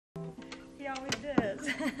always does.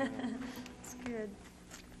 It's good.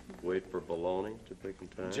 Wait for baloney to pick in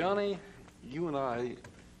time. Johnny, you and I,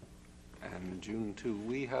 and June too,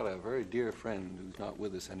 we had a very dear friend who's not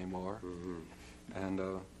with us anymore. Mm-hmm. And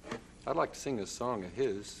I'd like to sing a song of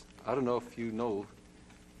his. I don't know if you know.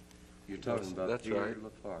 You're talking about that's Peter right.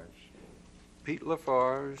 Lafarge. Pete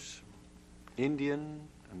Lafarge, Indian,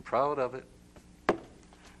 and proud of it.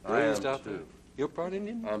 I Raised am out there. too. You're part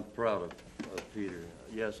Indian? I'm proud of Peter.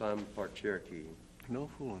 Yes, I'm part Cherokee. No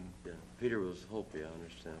fooling. Yeah, Peter was Hopi, I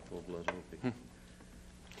understand, full-blood Hopi.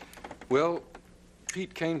 Well,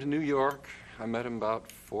 Pete came to New York. I met him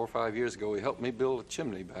about 4 or 5 years ago. He helped me build a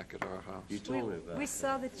chimney back at our house. You told me about We that.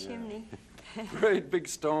 saw the chimney. Great big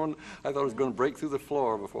stone. I thought it was going to break through the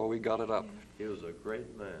floor before we got it up. He was a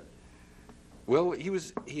great man. Well, he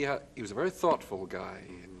was a very thoughtful guy,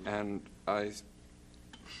 and I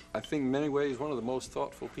think in many ways one of the most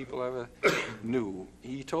thoughtful people I ever knew.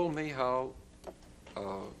 He told me how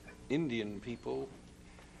Indian people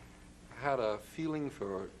had a feeling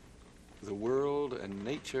for the world and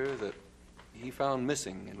nature that he found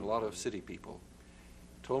missing in a lot of city people.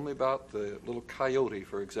 Told me about the little coyote,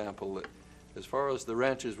 for example, that as far as the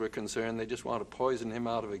ranchers were concerned, they just wanted to poison him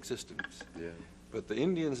out of existence. Yeah. But the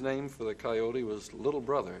Indian's name for the coyote was Little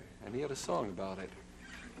Brother, and he had a song about it.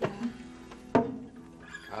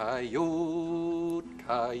 Coyote,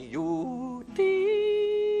 coyote,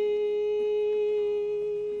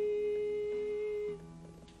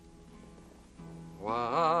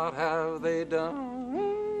 what have they done?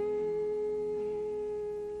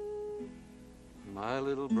 My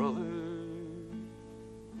little brother,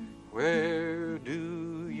 where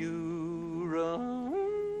do you run?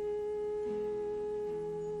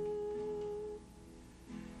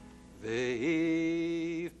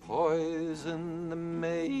 They've poisoned the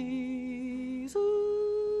mazes.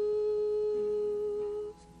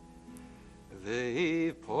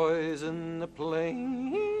 They've poisoned the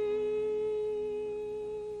plain.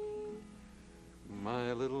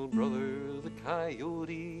 My little brother, the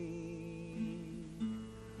coyote,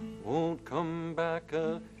 won't come back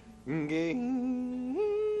again.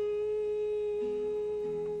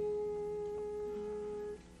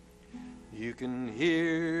 You can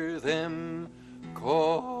hear them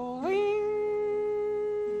calling,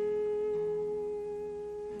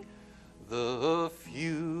 the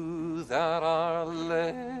few that are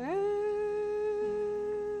left.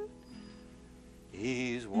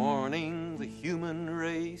 He's warning the human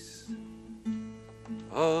race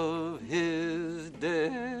of his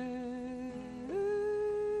death.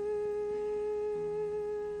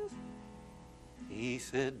 He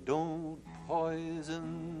said, don't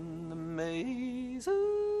poison the mazes.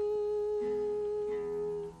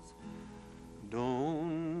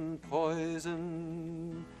 Don't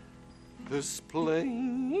poison this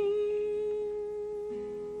plain.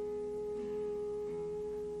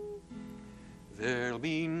 There'll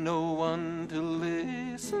be no one to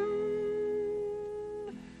listen.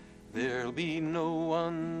 There'll be no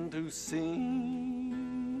one to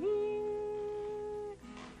sing.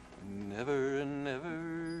 Never and never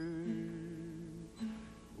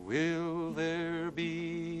will there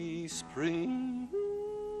be spring.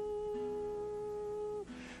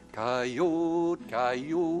 Coyote,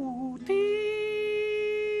 coyote,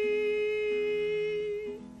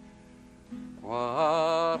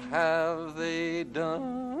 what have they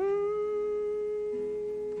done?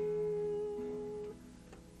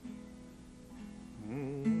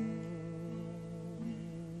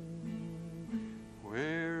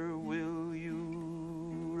 Where will you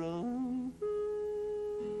run?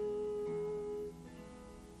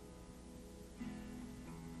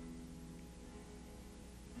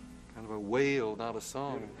 Kind of a wail, not a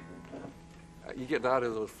song. You get out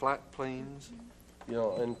of those flat plains. You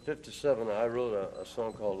know, in '57, I wrote a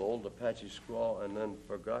song called Old Apache Squaw and then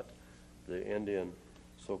forgot the Indian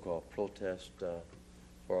so-called protest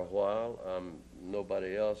for a while.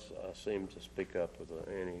 Nobody else seemed to speak up with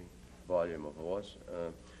any volume of voice.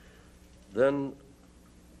 Then,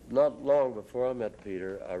 not long before I met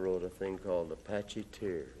Peter, I wrote a thing called Apache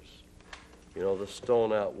Tears. You know, the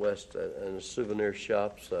stone out west in the souvenir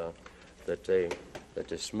shops that they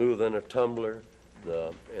smooth in a tumbler,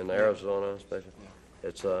 in Arizona especially.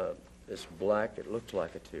 It's black. It looks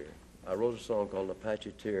like a tear. I wrote a song called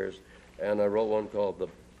Apache Tears, and I wrote one called The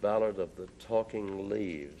Ballad of the Talking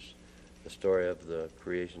Leaves, the story of the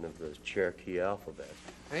creation of the Cherokee alphabet.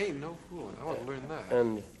 Hey, no fooling. I want to learn that.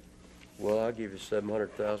 And, well, I'll give you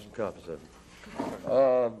 700,000 copies of it.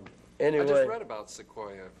 Anyway. I just read about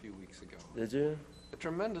Sequoia a few weeks ago. Did you? A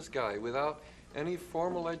tremendous guy. Without any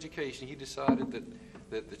formal education, he decided that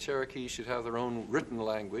that the Cherokee should have their own written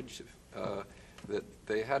language, that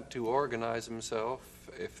they had to organize themselves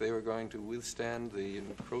if they were going to withstand the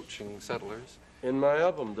encroaching settlers. In my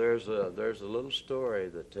album, there's a little story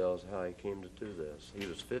that tells how he came to do this. He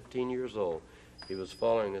was 15 years old. He was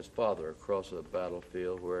following his father across a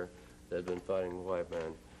battlefield where they'd been fighting a white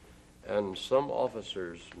man. And some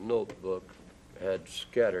officer's notebook had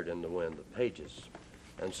scattered in the wind the pages.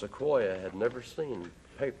 And Sequoia had never seen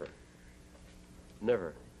paper.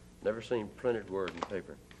 Never seen printed word in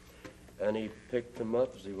paper. And he picked them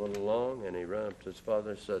up as he went along, and he ran up to his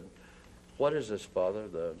father and said, "What is this, Father?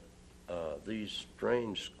 These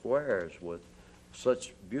strange squares with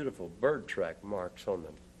such beautiful bird track marks on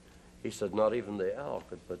them." He said, "Not even the owl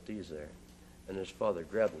could put these there." And his father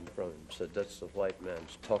grabbed them from him and said, "That's the white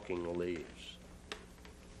man's talking leaves."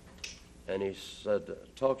 And he said,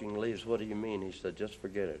 "Talking leaves, what do you mean?" He said, "Just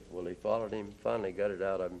forget it." Well, he followed him, finally got it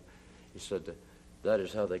out of him. He said, "That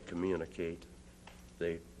is how they communicate.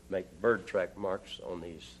 They make bird track marks on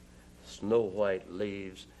these snow white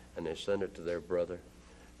leaves, and they send it to their brother,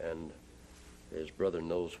 and his brother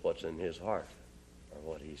knows what's in his heart or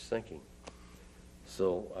what he's thinking."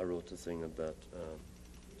 So I wrote the thing about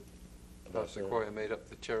Sequoia made up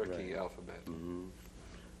the Cherokee Right. alphabet. Mm-hmm.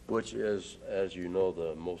 Which is, as you know,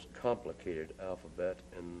 the most complicated alphabet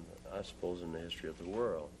in, I suppose, in the history of the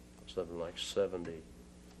world. Something like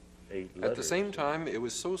 78 letters. At the same time, it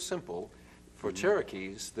was so simple for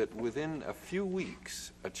Cherokees that within a few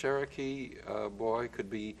weeks, a Cherokee boy could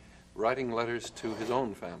be writing letters to his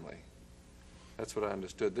own family. That's what I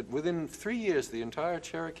understood. That within 3 years, the entire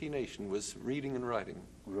Cherokee nation was reading and writing.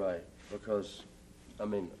 Right, because, I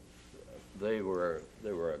mean, they were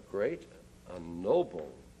a great, a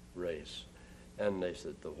noble race. And they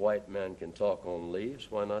said, the white man can talk on leaves,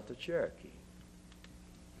 why not the Cherokee?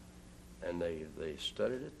 And they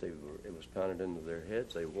studied it. It was pounded into their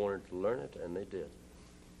heads. They wanted to learn it, and they did.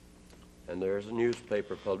 And there's a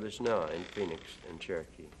newspaper published now in Phoenix, in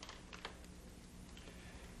Cherokee.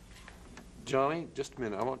 Johnny, just a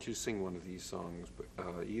minute. I want you to sing one of these songs,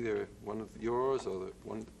 either one of yours or the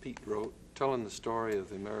one that Pete wrote, telling the story of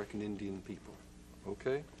the American Indian people.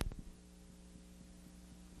 Okay?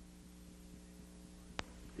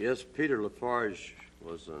 Yes, Peter Lafarge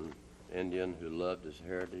was an Indian who loved his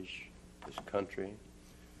heritage, his country,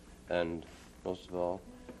 and most of all,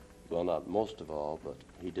 well, not most of all, but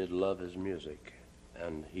he did love his music,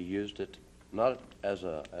 and he used it not as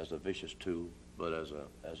a vicious tool, but as a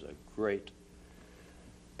great,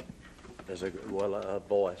 a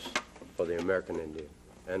voice for the American Indian.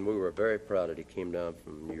 And we were very proud that he came down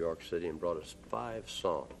from New York City and brought us 5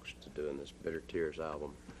 songs to do in this Bitter Tears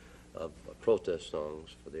album of protest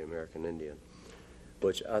songs for the American Indian,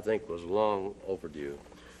 which I think was long overdue.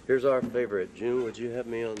 Here's our favorite. June, would you have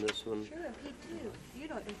me on this one? Sure, me too. You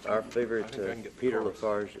don't need to. Our favorite I think I can get the Peter chorus.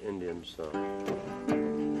 Lafarge Indian song.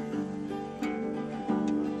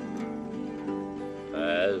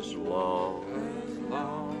 As long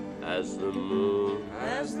as the moon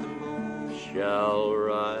shall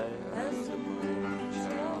rise,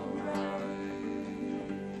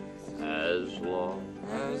 as long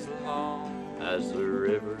as the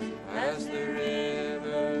river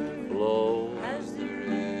flows,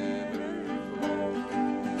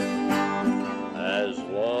 as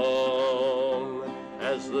long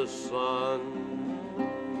as the sun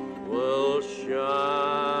will shine,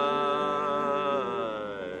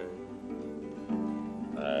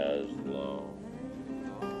 as long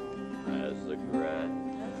as the grass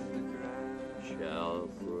shall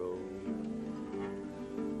grow.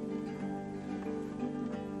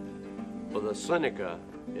 For the Seneca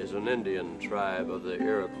is an Indian tribe of the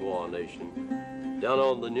Iroquois Nation. Down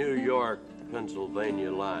on the New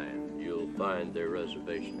York-Pennsylvania line, you'll find their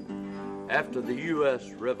reservation. After the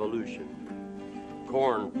U.S. Revolution,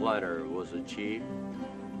 corn planter was a chief.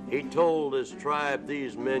 He told his tribe,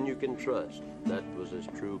 "These men you can trust." That was his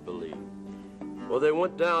true belief. Well, they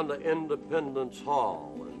went down to Independence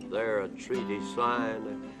Hall, and there a treaty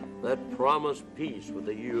signed that promised peace with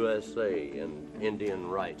the USA and Indian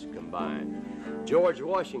rights combined. George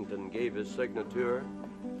Washington gave his signature.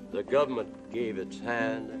 The government gave its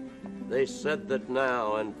hand. They said that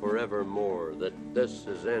now and forevermore that this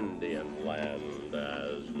is Indian land,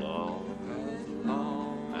 as long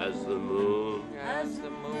as the moon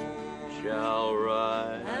shall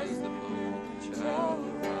rise, as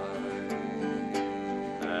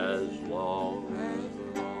long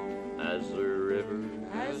as the river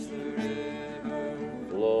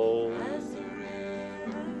flows,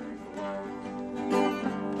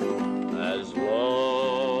 as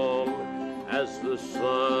long as the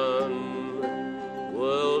sun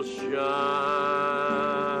will shine.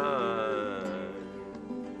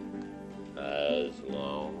 as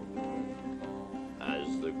long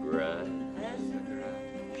as the grass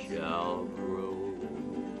shall grow.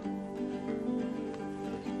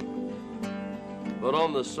 But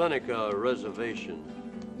on the Seneca reservation,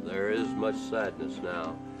 there is much sadness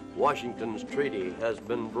now. Washington's treaty has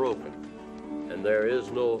been broken, and there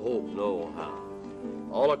is no hope, no how.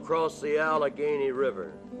 All across the Allegheny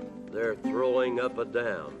River, they're throwing up a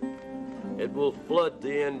dam. It will flood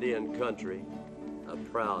the Indian country, a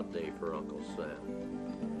proud day for Uncle Sam.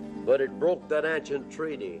 But it broke that ancient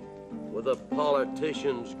treaty with a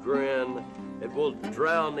politician's grin. It will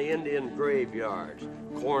drown the Indian graveyards.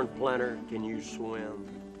 Corn planter, can you swim?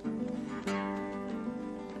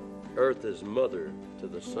 Earth is mother to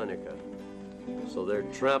the Seneca, so they're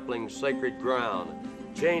trampling sacred ground.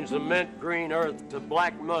 Change the mint green earth to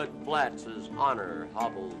black mud flats as honor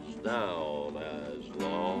hobbles down. As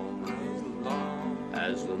long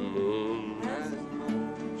as the moon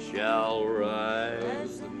shall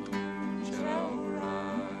rise,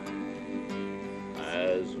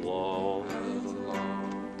 as long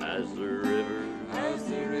as the river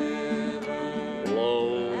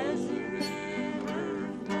flows,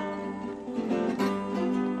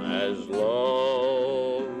 as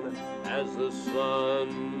long as the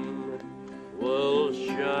sun will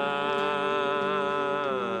shine,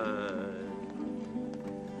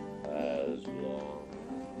 as long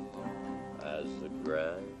as the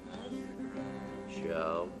grass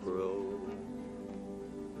shall grow.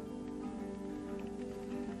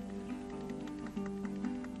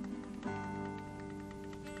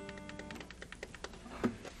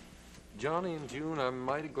 Johnny and June, I'm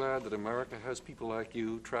mighty glad that America has people like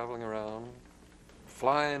you traveling around,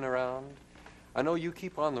 flying around. I know you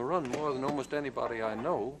keep on the run more than almost anybody I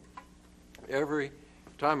know. Every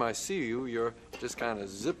time I see you, you're just kind of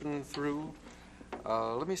zipping through.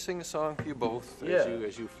 Let me sing a song for you both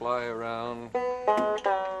as you fly around.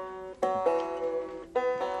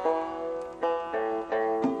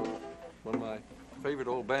 One of my favorite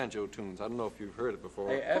old banjo tunes. I don't know if you've heard it before.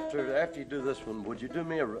 Hey, after you do this one, would you do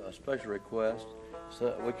me a special request?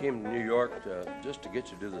 So we came to New York just to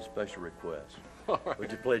get you to do the special request. Right.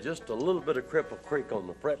 Would you play just a little bit of Cripple Creek on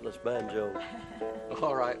the fretless banjo?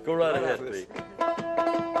 All right. Go right ahead, Pete.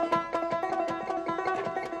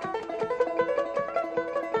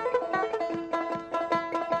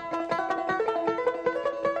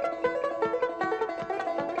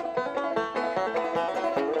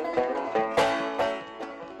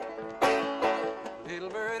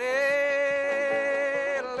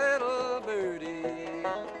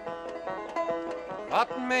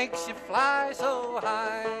 Makes you fly so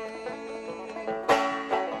high?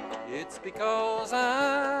 It's because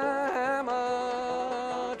I'm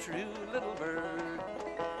a true little bird,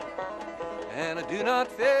 and I do not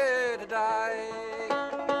fear to die.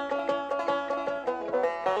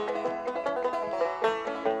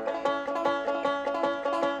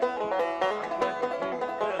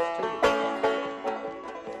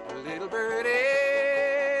 Little birdie,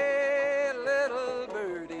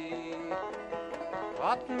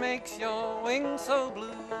 what makes your wings so blue?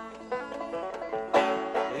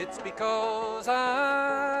 It's because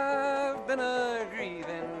I've been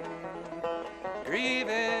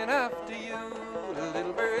grieving after you,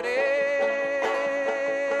 little birdie,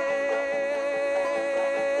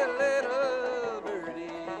 little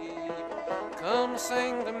birdie. Come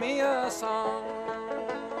sing to me a song.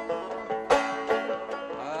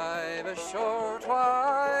 I've a short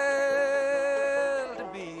while to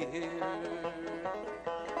be here,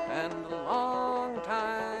 and a long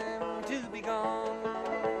time to be gone.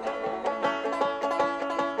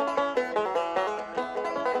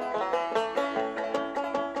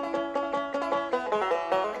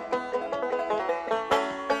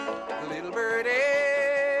 Little birdie,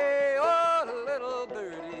 oh little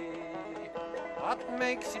birdie, what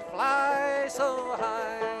makes you fly so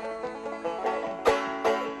high?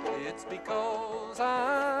 It's because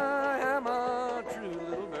I am a true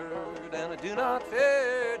little bird, and I do not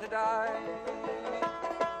fear to die.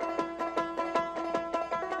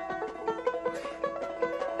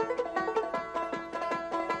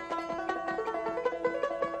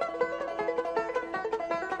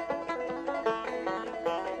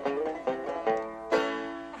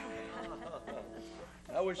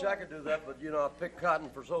 I wish I could do that, but you know, I picked cotton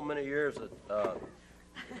for so many years that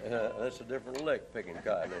that's a different lick, picking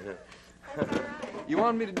cotton. You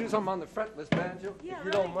want me to do something on the fretless banjo? Yeah, If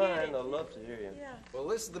you really don't get mind, it. I'd love to hear you. Yeah. Well,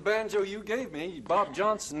 this is the banjo you gave me. Bob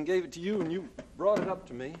Johnson gave it to you, and you brought it up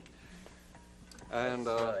to me. And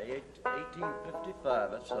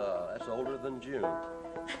 1855. That's older than June.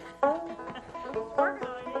 Working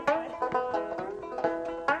on it anyway.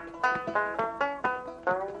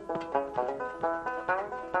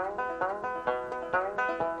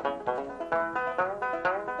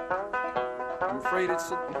 afraid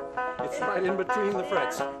it's right in between the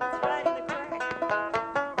frets. It's right in the crack.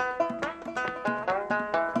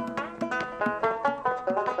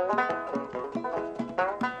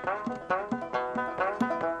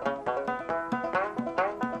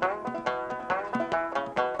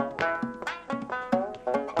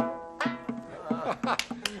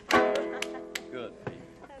 Good.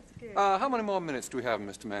 That's good. How many more minutes do we have,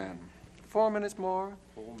 Mr. Mann? 4 minutes more?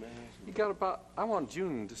 4 minutes. You got about, I want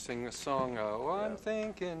June to sing a song, I'm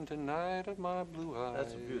thinking tonight of my blue eyes.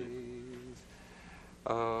 That's beautiful.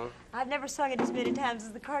 I've never sung it as many times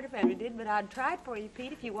as the Carter family did, but I'd try it for you,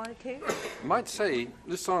 Pete, if you wanted to. Might say,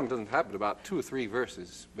 this song doesn't have but about 2 or 3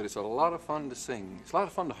 verses, but it's a lot of fun to sing. It's a lot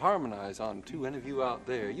of fun to harmonize on, too, any of you out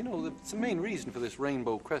there. You know, it's the main reason for this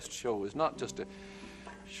Rainbow Crest show is not just to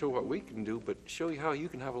show what we can do, but show you how you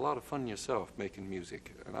can have a lot of fun yourself making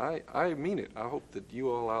music. And I mean it. I hope that you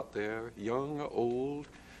all out there, young or old,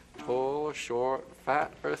 tall or short,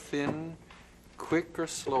 fat or thin, quick or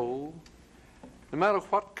slow, no matter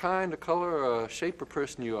what kind of color or shape or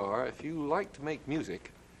person you are, if you like to make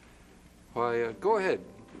music, why, go ahead.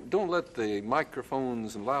 Don't let the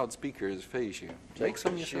microphones and loudspeakers faze you. Make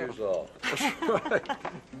some yourself. Shoes off. That's right.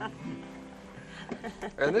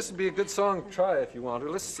 And this would be a good song to try if you want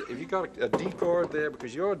to. Let's see, if you got a D chord there,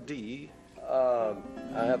 because your D, I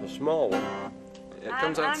have a small one. it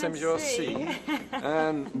comes out the same as your C.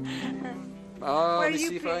 And let me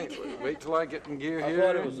see if I wait till I get in gear I here.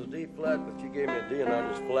 thought it was a D flat, but you gave me a D and I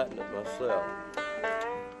just flattened it myself.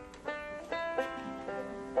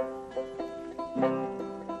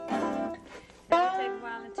 It'll take a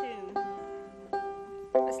while in tune.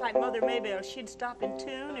 It's like Mother Maybelle. She'd stop in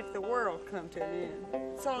tune if the world come to an end.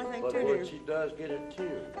 It's the only thing But to when do. she does get a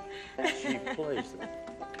tune, she plays it.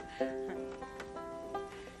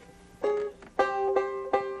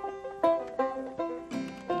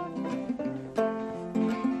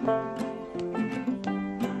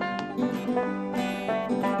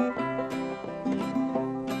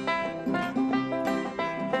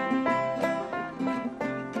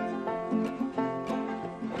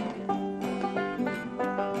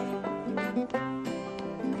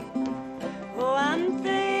 Oh, I'm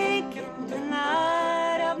thinking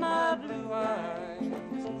tonight of my blue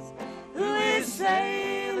eyes, who is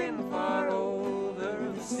sailing far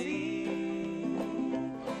over the sea.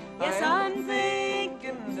 Yes, I'm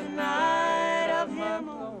thinking tonight of him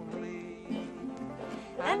only,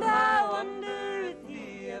 and I wonder if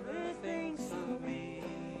he ever thinks of me.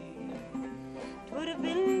 'Twould have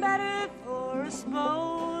been better for us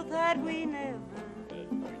both had we never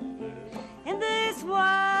in this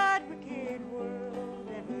wide, wicked world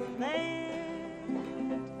ever met.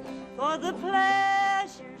 For the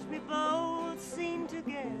pleasures we both seen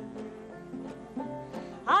together,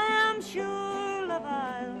 I am sure, love,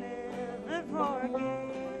 I'll never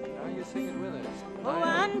forget. Now you're singing with us. Oh,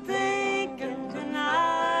 I'm thinking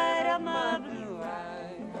tonight of my blue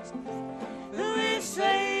eyes, who is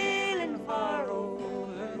sailing far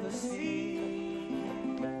over the sea.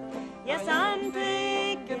 Yes, I'm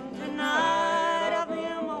thinking tonight of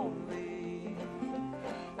him only,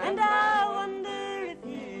 and I wonder if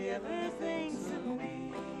he ever thinks of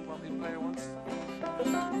me. Want me to play it once?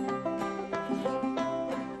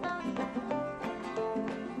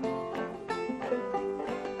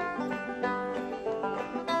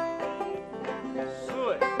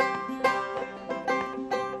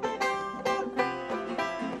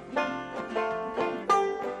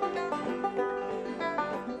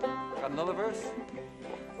 Got another verse?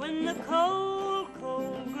 When the cold,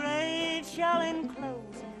 cold grave shall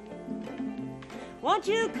enclose me, won't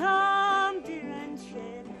you come, dear, and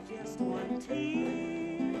shed just one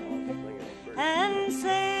tear, and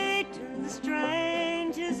say to the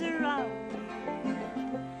strangers around me,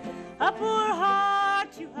 a poor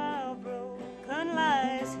heart you have broken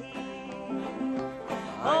lies here.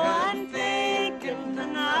 Oh, I'm thinking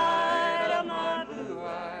tonight of my blue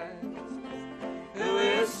eyes, who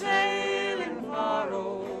is sailing far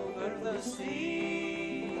over the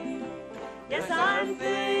sea. Yes, I'm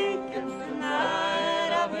thinking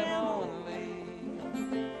tonight of him only,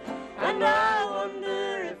 and I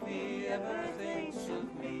wonder if he ever thinks of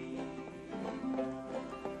me.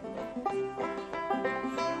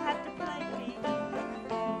 You'll have to play, Pete.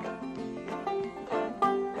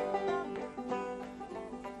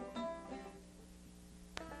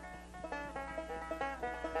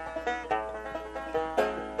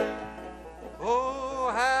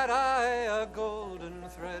 Oh, had I a golden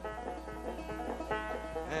thread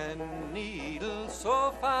and needle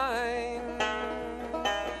so fine,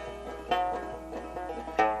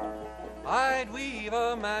 I'd weave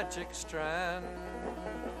a magic strand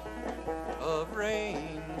of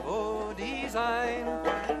rainbow design,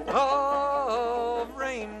 of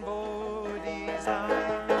rainbow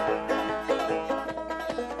design.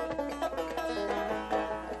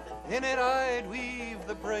 In it I'd weave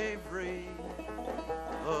the bravery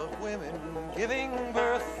of women giving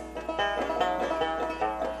birth.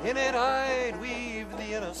 In it I'd weave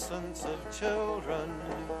the innocence of children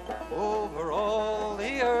over all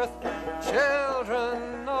the earth,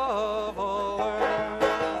 children of all earth.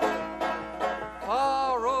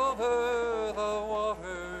 Far over the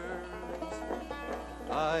waters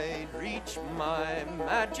I'd reach my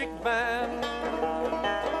magic band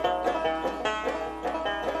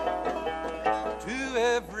to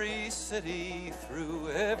every city, through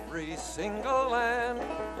every single land,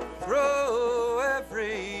 through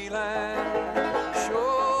every land.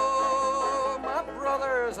 Show my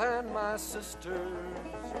brothers and my sisters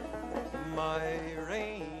my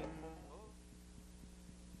rain.